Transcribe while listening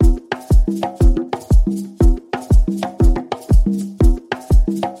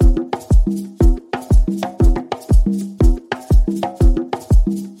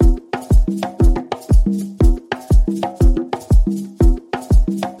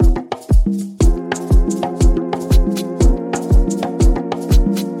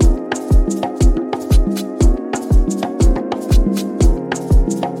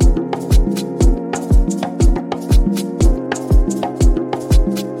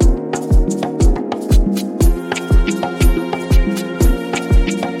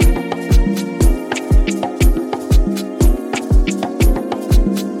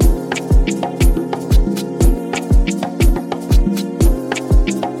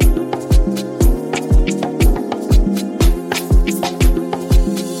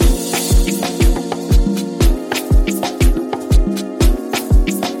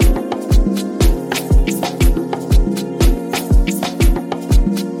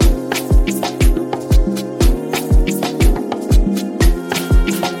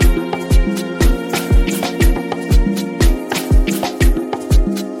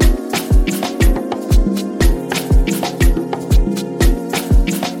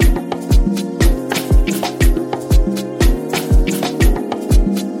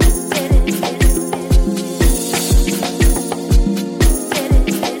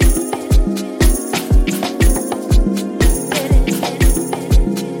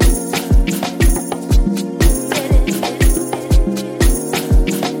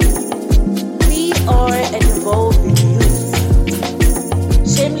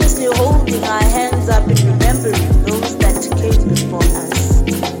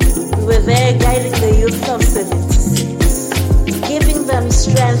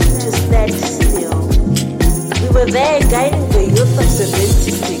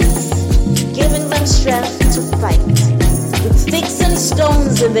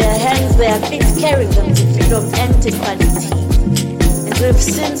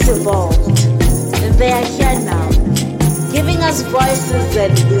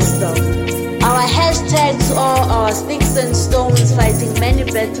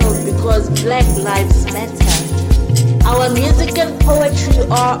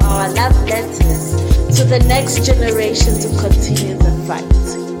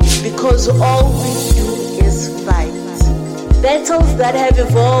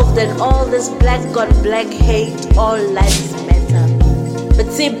Black hate, all lives matter.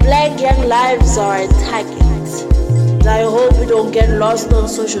 But see, black young lives are a target. I hope we don't get lost on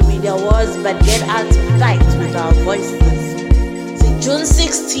social media wars, but get out to fight with our voices. See, June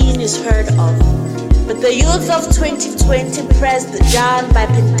 16 is heard of, but the youth of 2020 pressed down by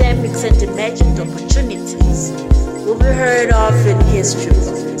pandemics and imagined opportunities will be heard of in history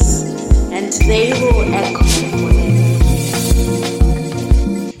books, and they will echo forever.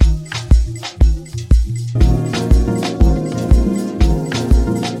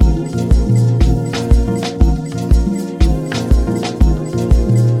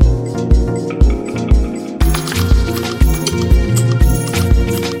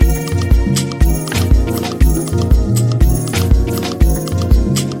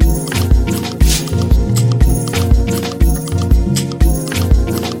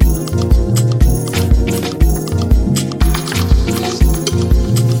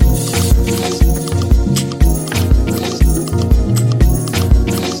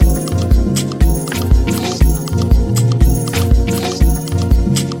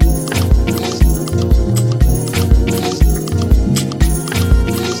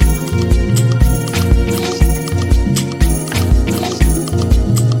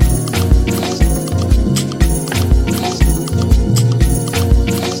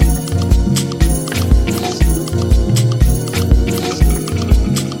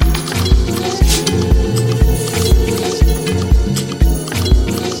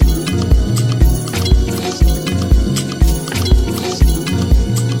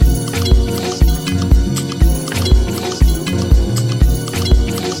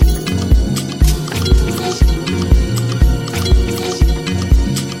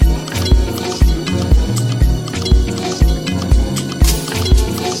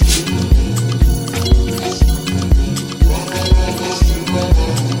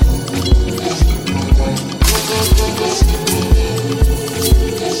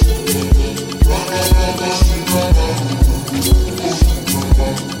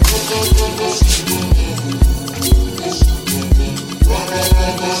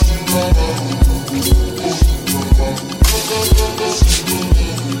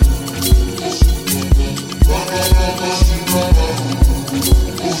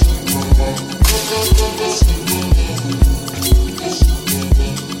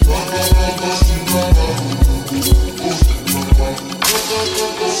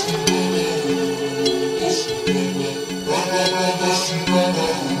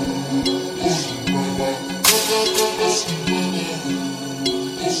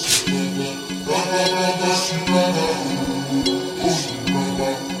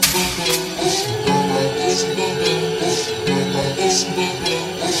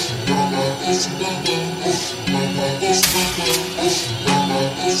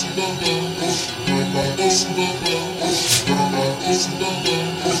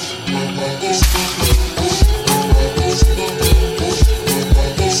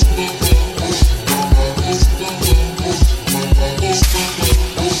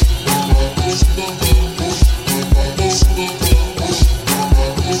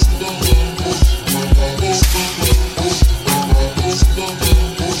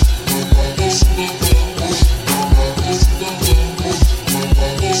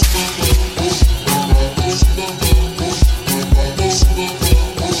 This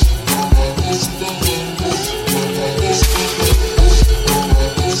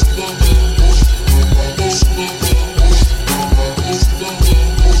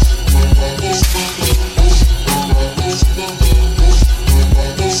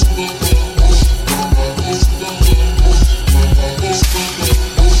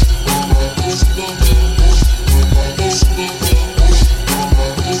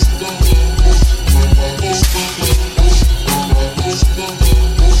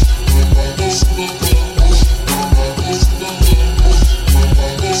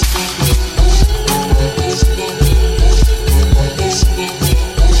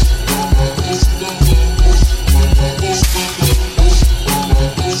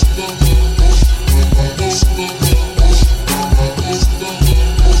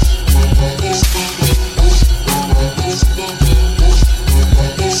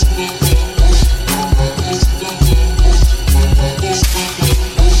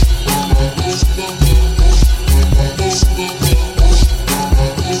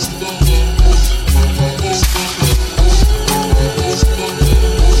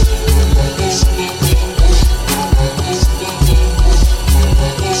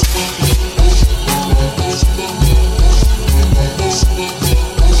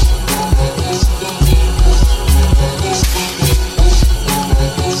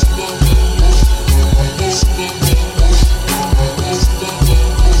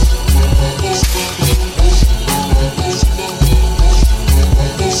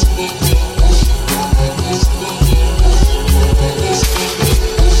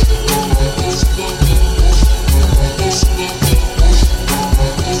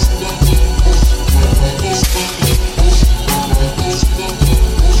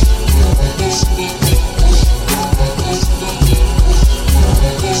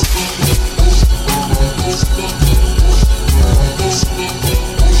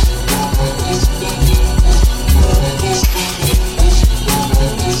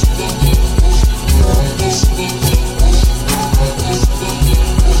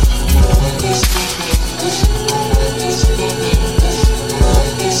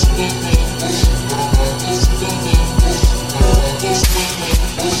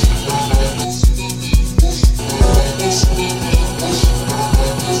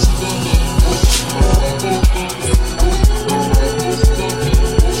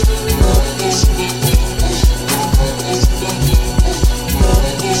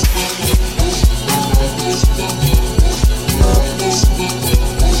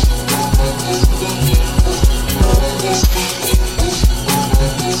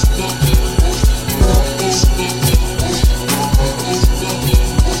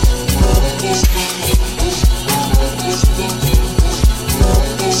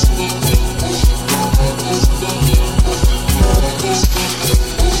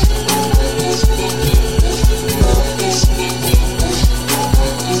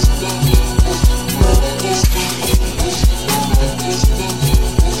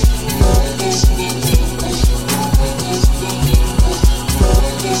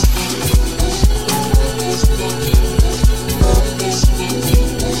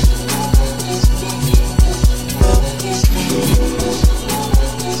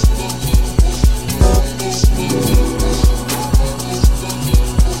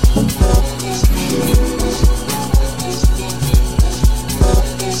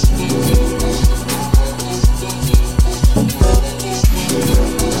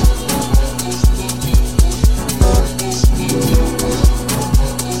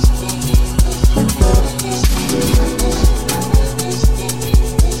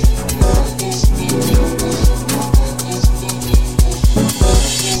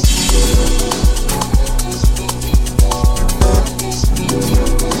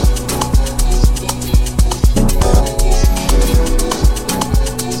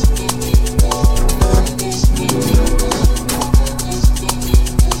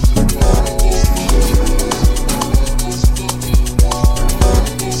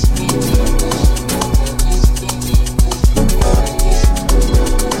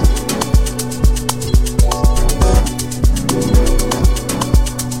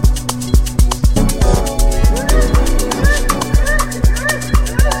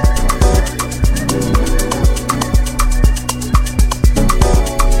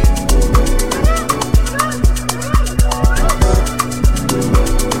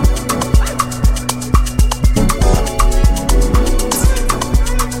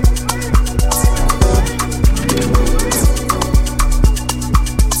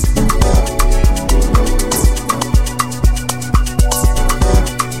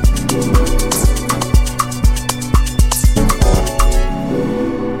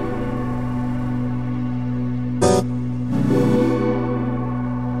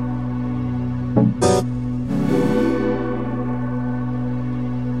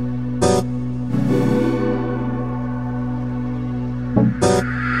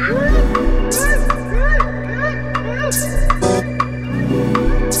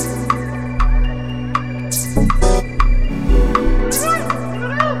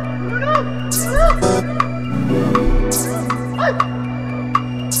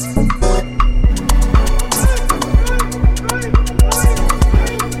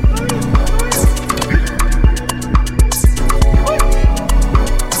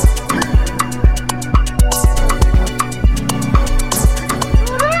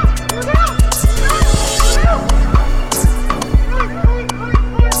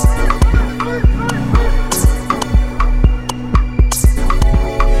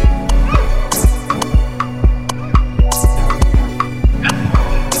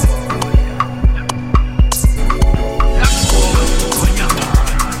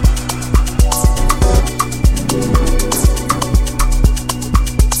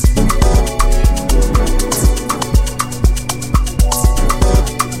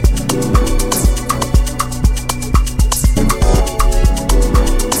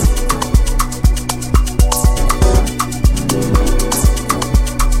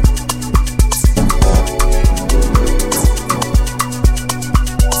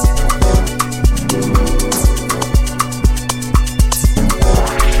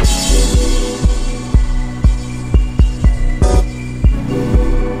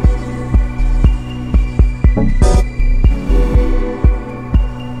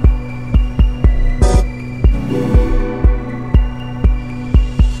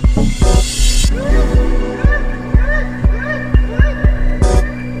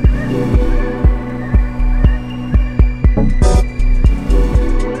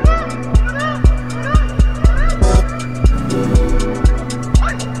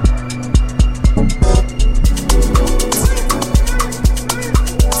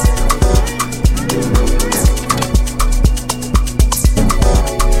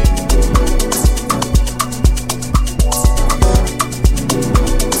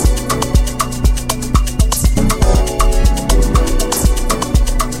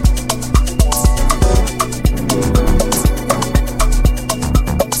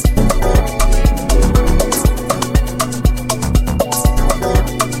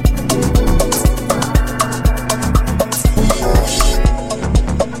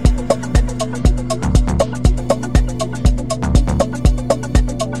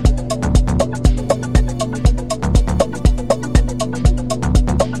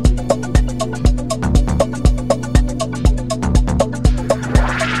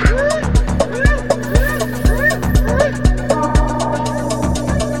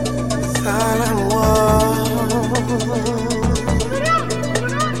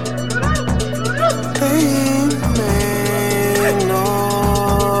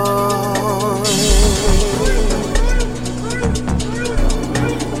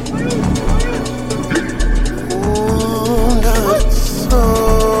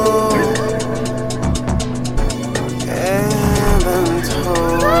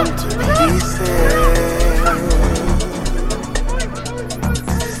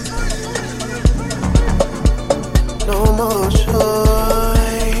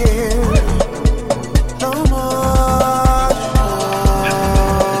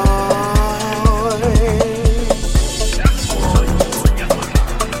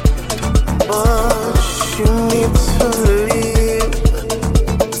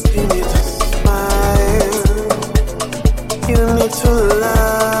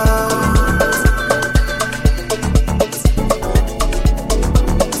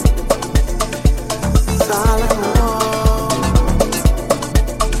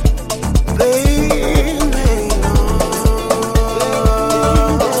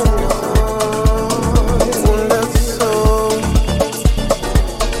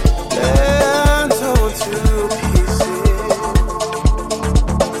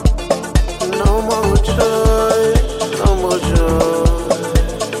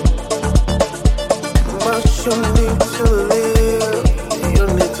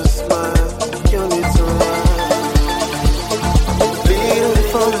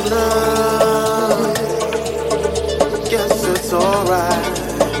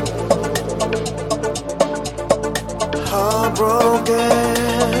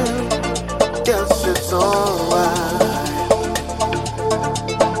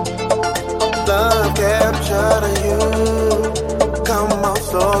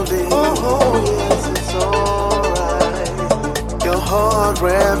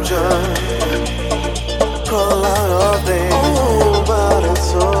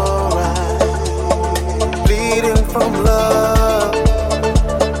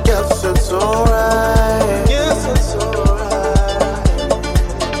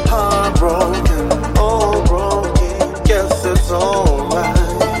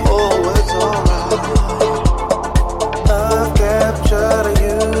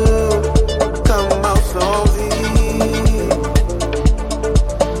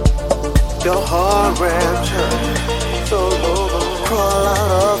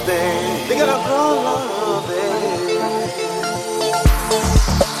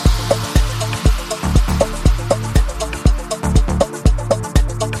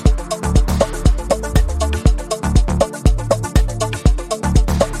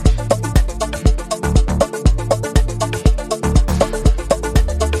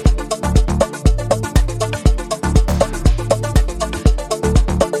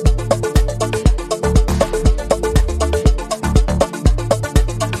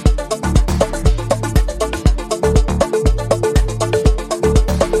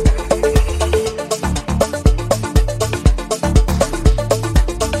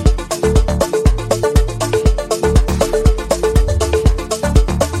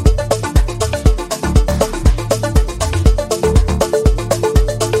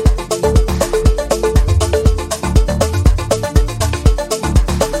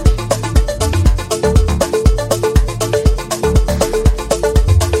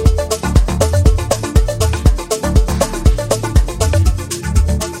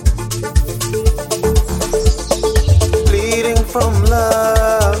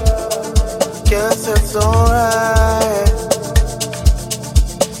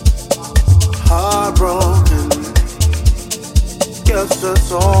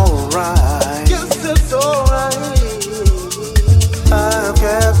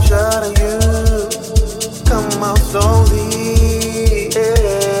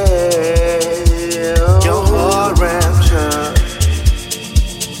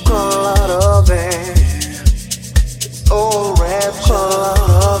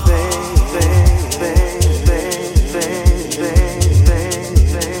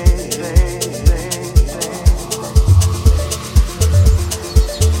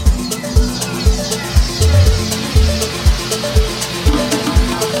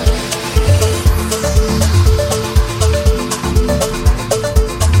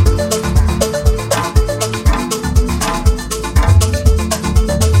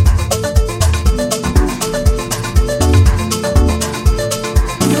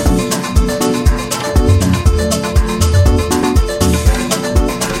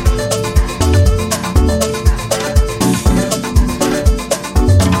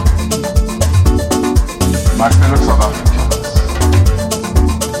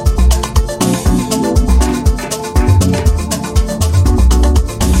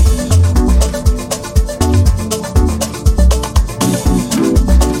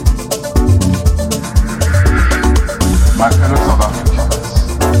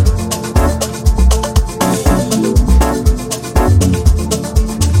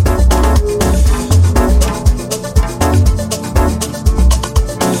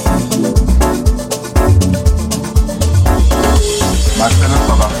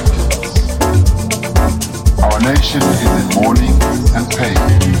nation is in mourning and pain.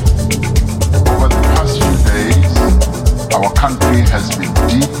 Over the past few days, our country has been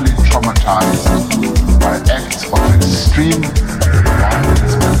deeply traumatized by acts of extreme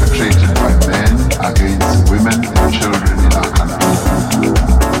violence perpetrated by men against women and children in our country.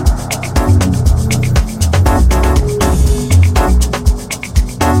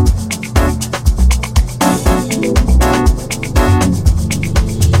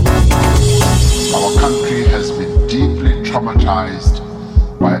 Our country has been deeply traumatized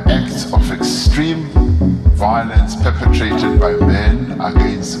by acts of extreme violence perpetrated by men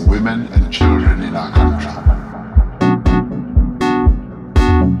against women and children in our country.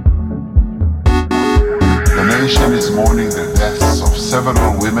 The nation is mourning the deaths of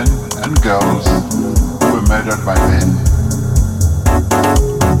several women and girls who were murdered by men.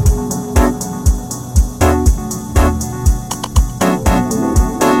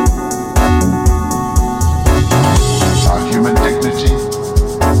 Our human dignity,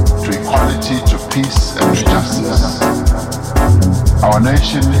 to equality, to peace and to justice. Our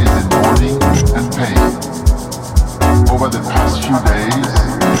nation is in mourning and pain. Over the past few days,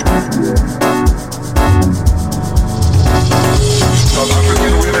 South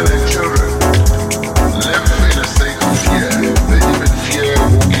African women and children live in a state of fear. They even fear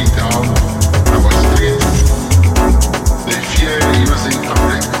walking down our streets. They fear using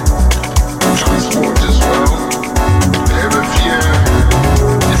public transport as well. They have a fear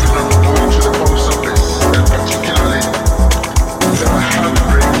even of going to the post office, and particularly there are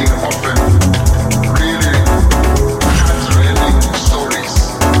heartbreaking, often really heart-rending stories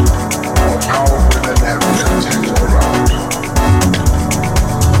of how women have been taken around.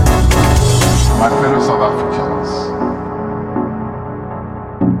 My fellow South Africans,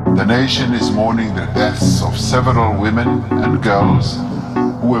 the nation is mourning the deaths of several women and girls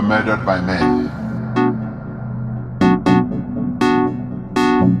who were murdered by men.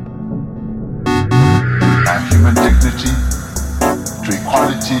 Our human dignity, to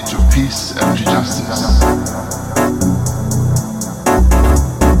equality, to peace and to justice.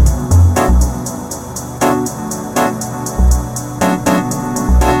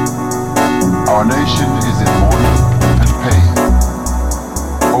 Our nation is in mourning and pain.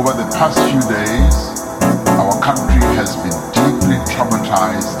 Over the past few days, our country has been deeply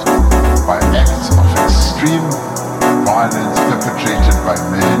traumatized by acts of extreme violence perpetrated by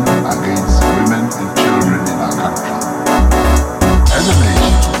men against women and children in our country. As a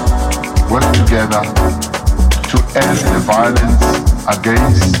nation, work together to end the violence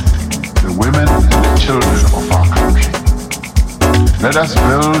against the women and the children of our country. Let us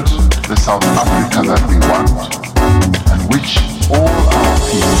build the South Africa that we want, and which all